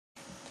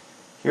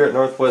Here at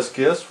Northwest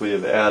Gifts, we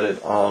have added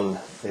on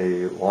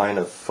a line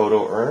of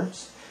photo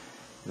urns.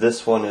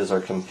 This one is our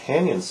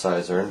companion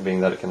size urn, being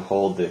that it can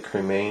hold the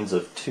cremains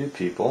of 2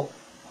 people.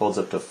 Holds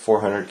up to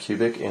 400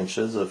 cubic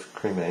inches of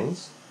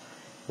cremains.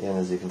 And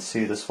as you can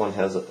see, this one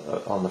has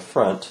on the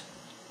front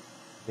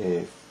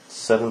a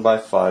 7 by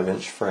 5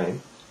 inch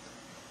frame.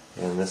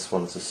 And this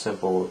one's a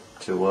simple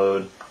to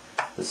load.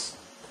 This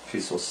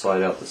piece will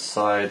slide out the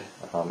side.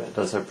 It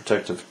does have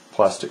protective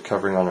plastic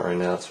covering on it right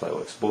now, that's why it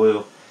looks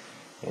blue.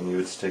 And you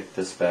would stick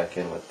this back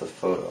in with the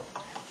photo.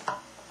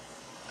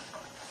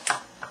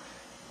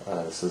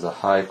 This is a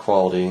high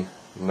quality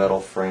metal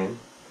frame,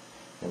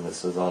 and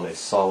this is on a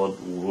solid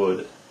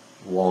wood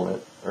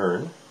walnut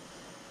urn.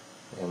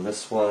 And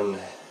this one,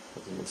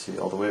 as you can see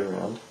all the way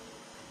around.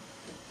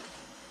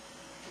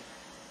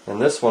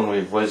 And this one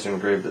we've laser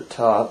engraved the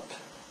top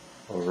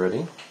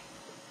already,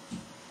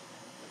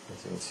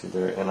 as you can see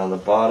there. And on the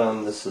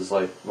bottom, this is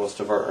like most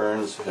of our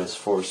urns, it has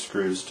 4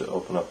 screws to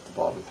open up the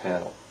bottom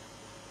panel.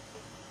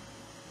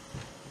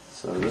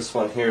 So this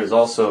one here is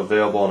also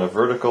available in a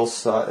vertical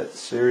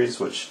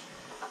series, which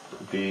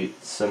would be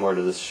similar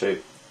to this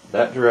shape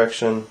that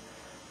direction,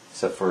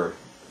 except for,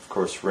 of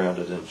course,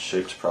 rounded and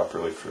shaped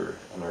properly for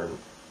an urn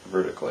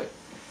vertically.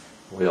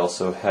 We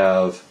also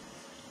have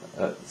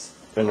an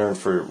urn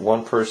for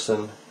 1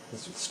 person,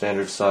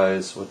 standard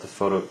size with the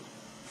photo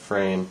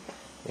frame,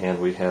 and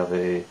we have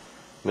a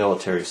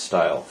military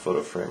style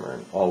photo frame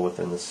urn, all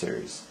within the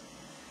series.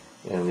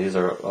 And these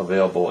are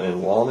available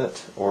in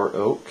walnut or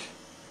oak,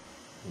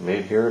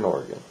 made here in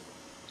Oregon.